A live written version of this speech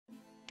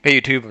Hey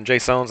YouTube, I'm Jay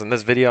Sones. In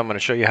this video, I'm going to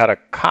show you how to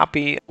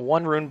copy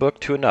one rune book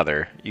to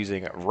another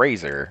using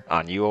Razor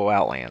on UO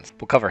Outlands.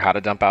 We'll cover how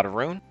to dump out a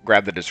rune,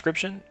 grab the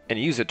description, and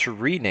use it to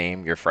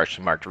rename your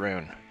freshly marked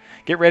rune.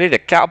 Get ready to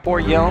cowboy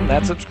yell on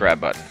that subscribe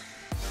button.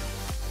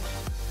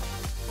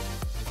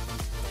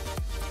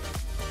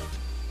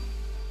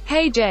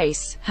 Hey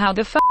Jace, how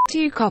the f do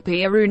you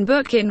copy a rune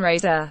book in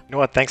Razor? You know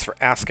what, thanks for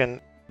asking.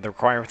 The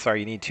requirements are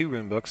you need 2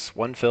 rune books,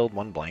 1 filled,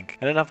 1 blank,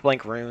 and enough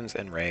blank runes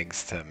and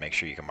regs to make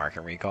sure you can mark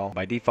and recall.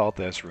 By default,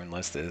 this rune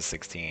list is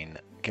 16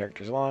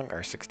 characters long,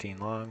 or 16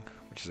 long,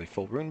 which is a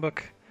full rune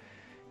book.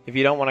 If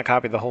you don't want to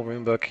copy the whole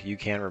rune book, you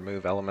can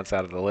remove elements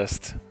out of the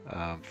list.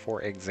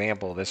 For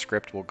example, this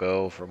script will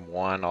go from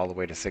 1 all the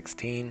way to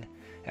 16.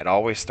 It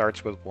always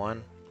starts with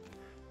 1.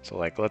 So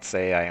like, let's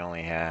say I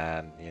only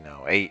had,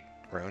 8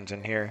 runes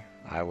in here.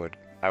 I would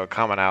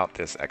comment out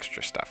this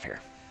extra stuff here.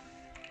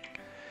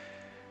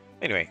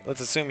 Anyway, let's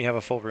assume you have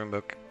a full rune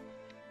book.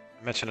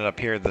 I mentioned it up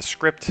here. The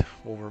script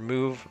will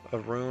remove a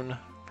rune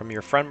from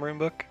your from rune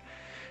book,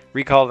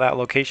 recall that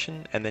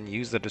location, and then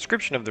use the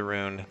description of the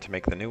rune to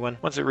make the new one.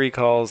 Once it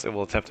recalls, it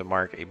will attempt to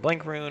mark a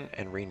blank rune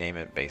and rename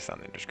it based on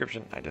the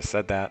description. I just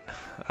said that.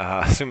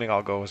 Assuming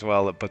all goes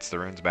well, it puts the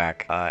runes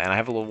back. And I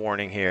have a little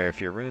warning here.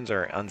 If your runes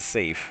are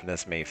unsafe,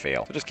 this may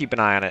fail. So just keep an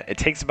eye on it. It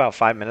takes about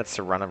 5 minutes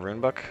to run a rune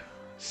book.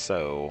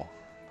 So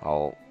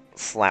I'll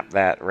slap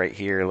that right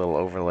here, a little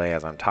overlay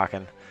as I'm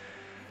talking.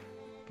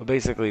 But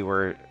basically,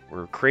 we're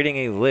creating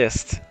a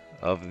list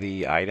of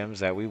the items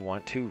that we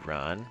want to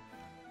run.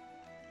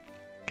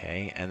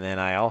 Okay, and then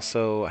I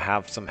also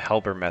have some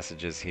helper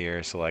messages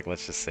here. So like,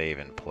 let's just save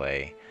and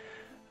play.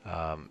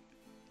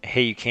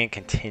 Hey, you can't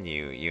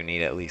continue. You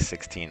need at least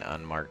 16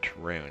 unmarked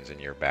runes in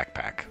your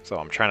backpack. So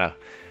I'm trying to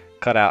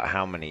cut out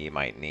how many you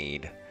might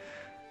need.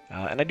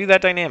 And I do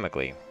that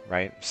dynamically,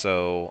 right?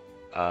 So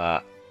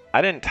I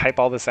didn't type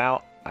all this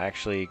out. I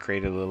actually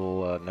created a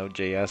little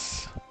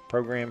NodeJS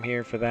program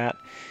here for that.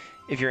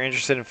 If you're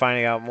interested in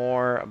finding out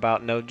more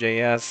about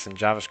NodeJS and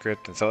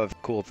JavaScript and some other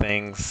cool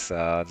things,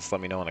 just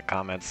let me know in the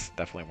comments.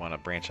 Definitely want to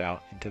branch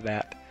out into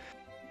that.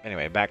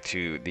 Anyway, back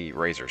to the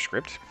Razor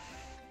script.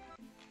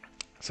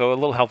 So a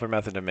little helper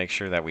method to make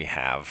sure that we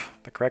have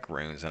the correct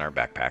runes in our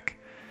backpack.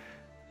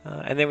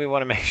 And then we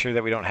want to make sure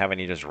that we don't have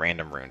any just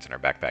random runes in our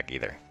backpack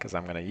either, because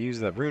I'm going to use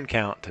the rune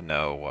count to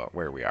know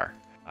where we are.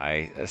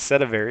 I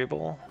set a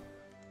variable,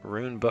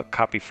 rune book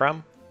copy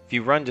from. If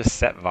you run just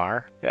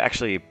setvar, it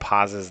actually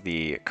pauses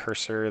the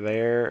cursor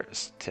there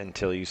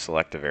until you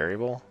select a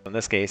variable. In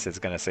this case, it's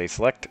going to say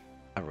select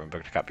a rune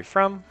book to copy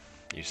from.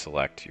 You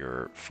select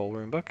your full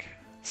rune book,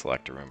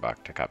 select a rune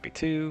book to copy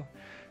to,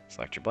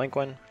 select your blank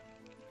one,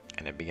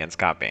 and it begins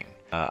copying.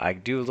 I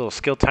do a little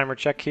skill timer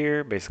check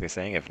here, basically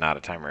saying if not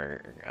a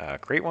timer,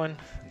 create one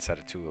and set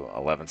it to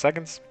 11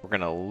 seconds. We're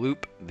going to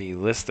loop the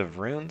list of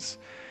runes.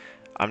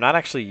 I'm not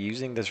actually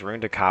using this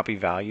rune to copy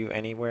value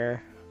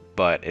anywhere,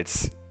 but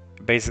it's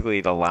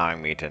basically allowing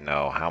me to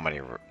know how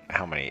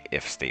many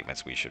if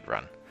statements we should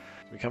run.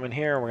 We come in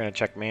here, we're going to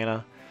check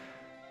mana.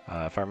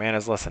 If our mana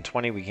is less than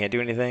 20, we can't do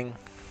anything.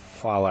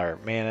 While our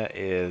mana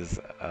is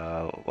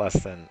less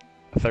than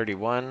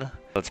 31,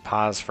 let's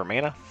pause for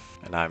mana.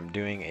 And I'm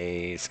doing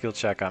a skill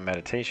check on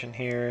meditation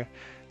here,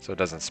 so it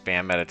doesn't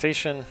spam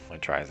meditation.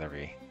 It tries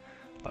every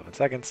 11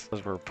 seconds.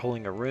 As we're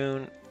pulling a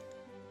rune,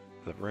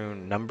 the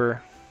rune number,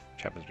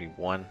 which happens to be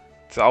 1.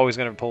 It's always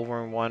going to pull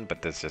rune 1,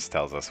 but this just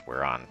tells us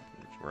we're on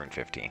rune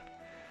 15.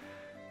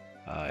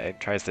 It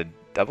tries to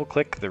double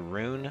click the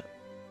rune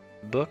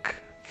book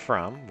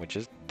from, which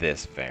is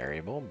this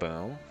variable,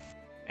 boom.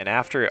 And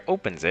after it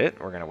opens it,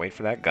 we're going to wait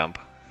for that gump.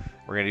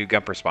 We're going to do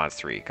gump response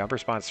 3. Gump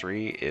response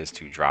 3 is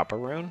to drop a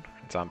rune.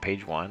 It's on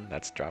page 1.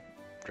 That's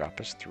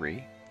drop is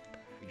 3.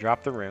 We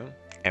drop the rune,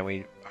 and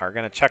we are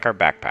going to check our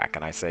backpack.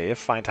 And I say if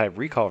find type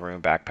recall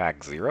rune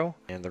backpack 0.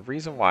 And the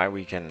reason why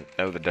we can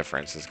know the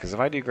difference is because if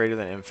I do greater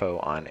than info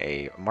on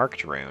a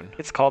marked rune,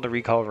 it's called a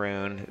recall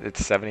rune.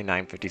 It's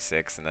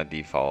 7956, and the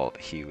default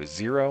hue is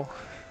 0.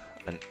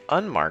 An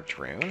unmarked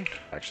rune,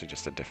 actually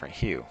just a different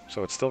hue.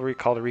 So it's still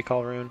called a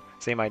recall rune,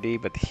 same ID,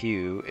 but the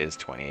hue is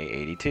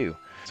 2882.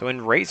 So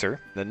in Razor,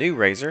 the new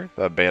Razor,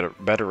 the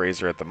beta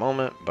Razor at the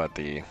moment, but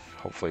the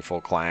hopefully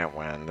full client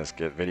when this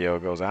video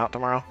goes out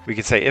tomorrow, we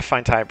can say if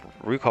find type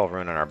recall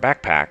rune in our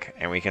backpack,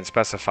 and we can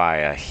specify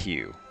a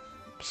hue.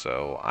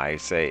 So I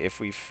say if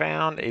we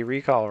found a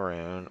recall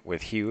rune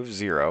with hue of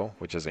 0,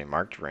 which is a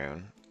marked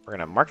rune, we're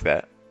going to mark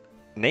that,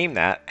 name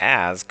that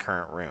as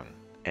current rune.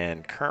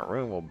 And current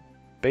rune will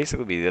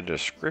basically be the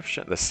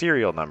description, the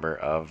serial number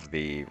of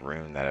the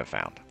rune that it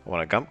found. I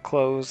want to gump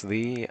close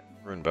the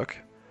rune book.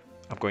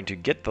 I'm going to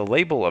get the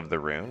label of the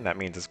rune. That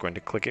means it's going to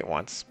click it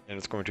once, and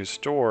it's going to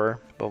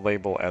store the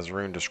label as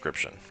rune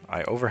description.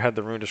 I overhead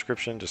the rune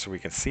description just so we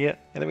can see it,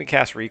 and then we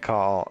cast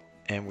recall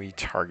and we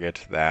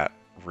target that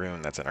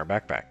rune that's in our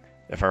backpack.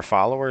 If our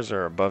followers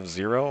are above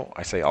 0,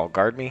 I say all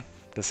guard me.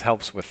 This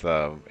helps with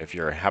if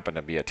you happen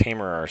to be a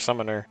tamer or a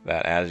summoner,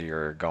 that as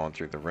you're going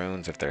through the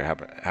runes, if there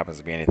happens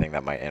to be anything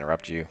that might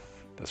interrupt you,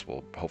 this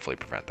will hopefully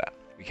prevent that.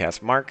 We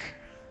cast mark,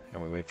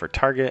 and we wait for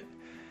target.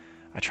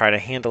 I try to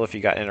handle if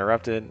you got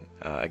interrupted.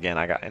 Again,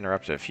 I got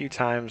interrupted a few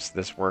times.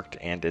 This worked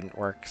and didn't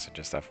work, so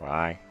just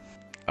FYI.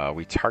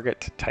 We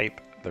target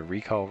type the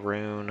recall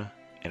rune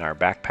in our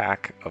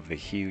backpack of the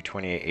hue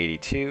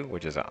 2882,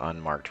 which is an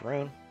unmarked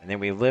rune. And then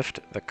we lift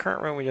the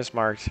current rune we just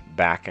marked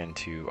back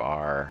into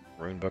our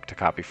rune book to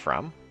copy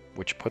from,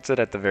 which puts it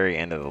at the very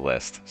end of the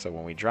list. So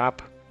when we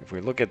drop, if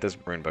we look at this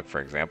rune book, for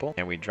example,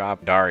 and we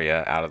drop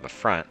Daria out of the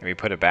front and we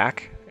put it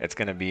back, it's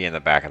going to be in the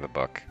back of the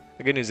book.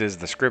 The good news is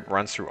the script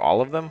runs through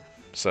all of them.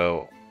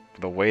 So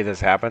the way this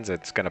happens,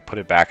 it's going to put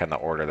it back in the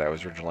order that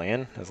was originally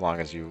in, as long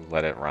as you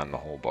let it run the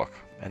whole book.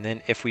 And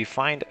then if we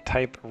find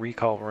type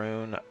recall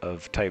rune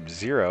of type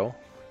 0,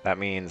 that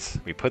means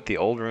we put the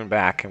old rune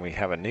back and we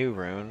have a new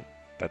rune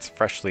that's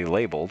freshly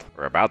labeled,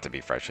 or about to be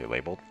freshly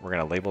labeled. We're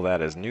going to label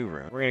that as new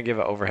rune. We're going to give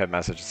an overhead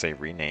message to say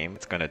rename.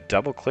 It's going to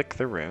double click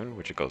the rune,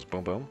 which it goes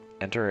boom boom.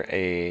 Enter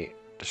a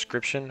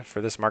description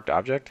for this marked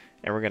object,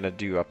 and we're going to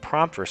do a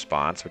prompt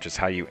response, which is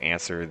how you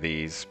answer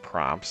these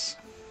prompts,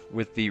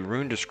 with the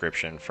rune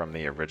description from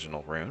the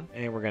original rune.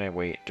 And we're going to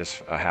wait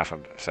just a half a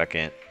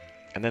second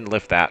and then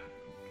lift that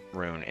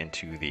rune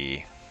into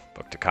the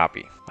book to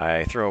copy.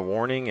 I throw a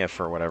warning if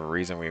for whatever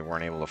reason we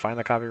weren't able to find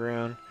the copy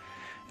rune.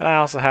 And I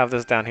also have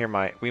this down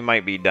here, we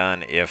might be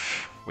done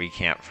if we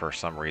can't for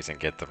some reason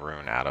get the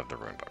rune out of the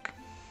rune book.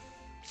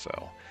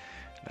 So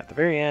at the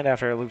very end,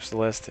 after it loops the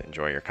list,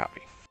 enjoy your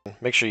copy.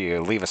 Make sure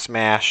you leave a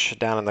smash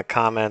down in the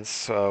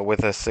comments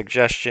with a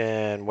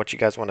suggestion, what you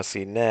guys want to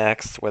see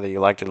next, whether you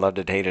liked it, loved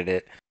it, hated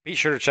it. Be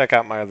sure to check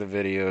out my other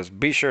videos.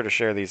 Be sure to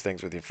share these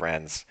things with your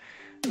friends.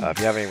 If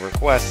you have any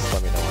requests,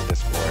 let me know on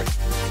Discord.